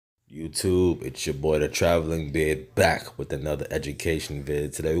YouTube, it's your boy the Traveling Beard back with another education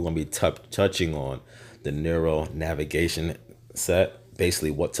vid. Today we're going to be touching on the neuro navigation set, basically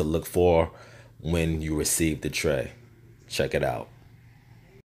what to look for when you receive the tray. Check it out.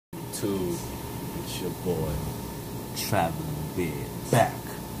 YouTube, it's your boy Traveling Beard back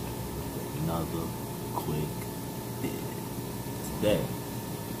with another quick vid. Today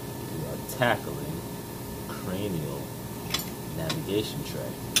we are tackling cranial navigation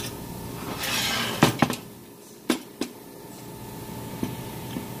tray.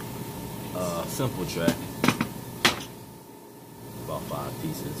 Simple tray, about 5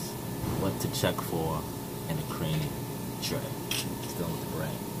 pieces. What to check for in a cranial tray. Still with the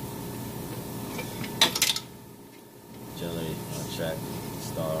brain. Generally, check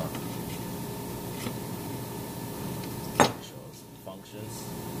star. Shows functions.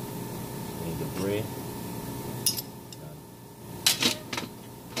 Any debris.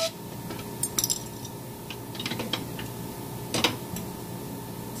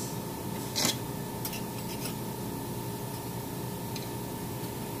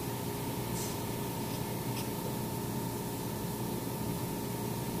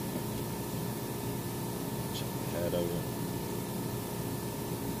 Head over.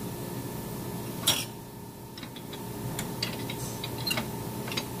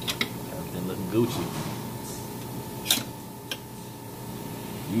 Everything looking Gucci.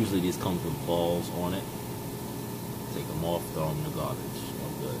 Usually these come with balls on it. Take them off, throw them in the garbage. No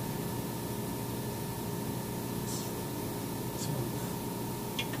good. Smooth.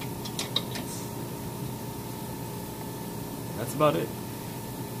 That's about it.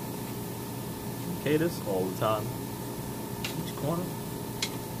 This all the time. Each corner.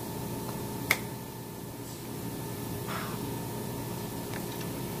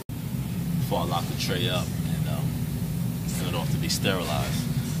 Before I lock the tray up and send it off to be sterilized,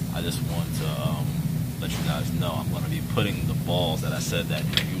 I just want to let you guys know I'm going to be putting the balls that I said that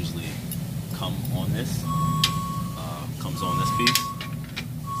usually come on this, comes on this piece,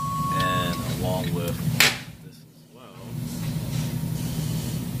 and along with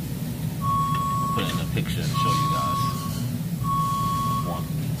put in a picture and show you guys. One.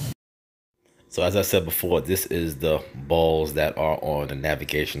 So as I said before, this is the balls that are on the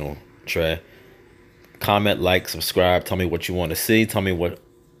navigational tray. Comment, like, subscribe. Tell me what you want to see. Tell me what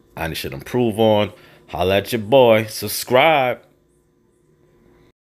I should improve on. Holla at your boy. Subscribe.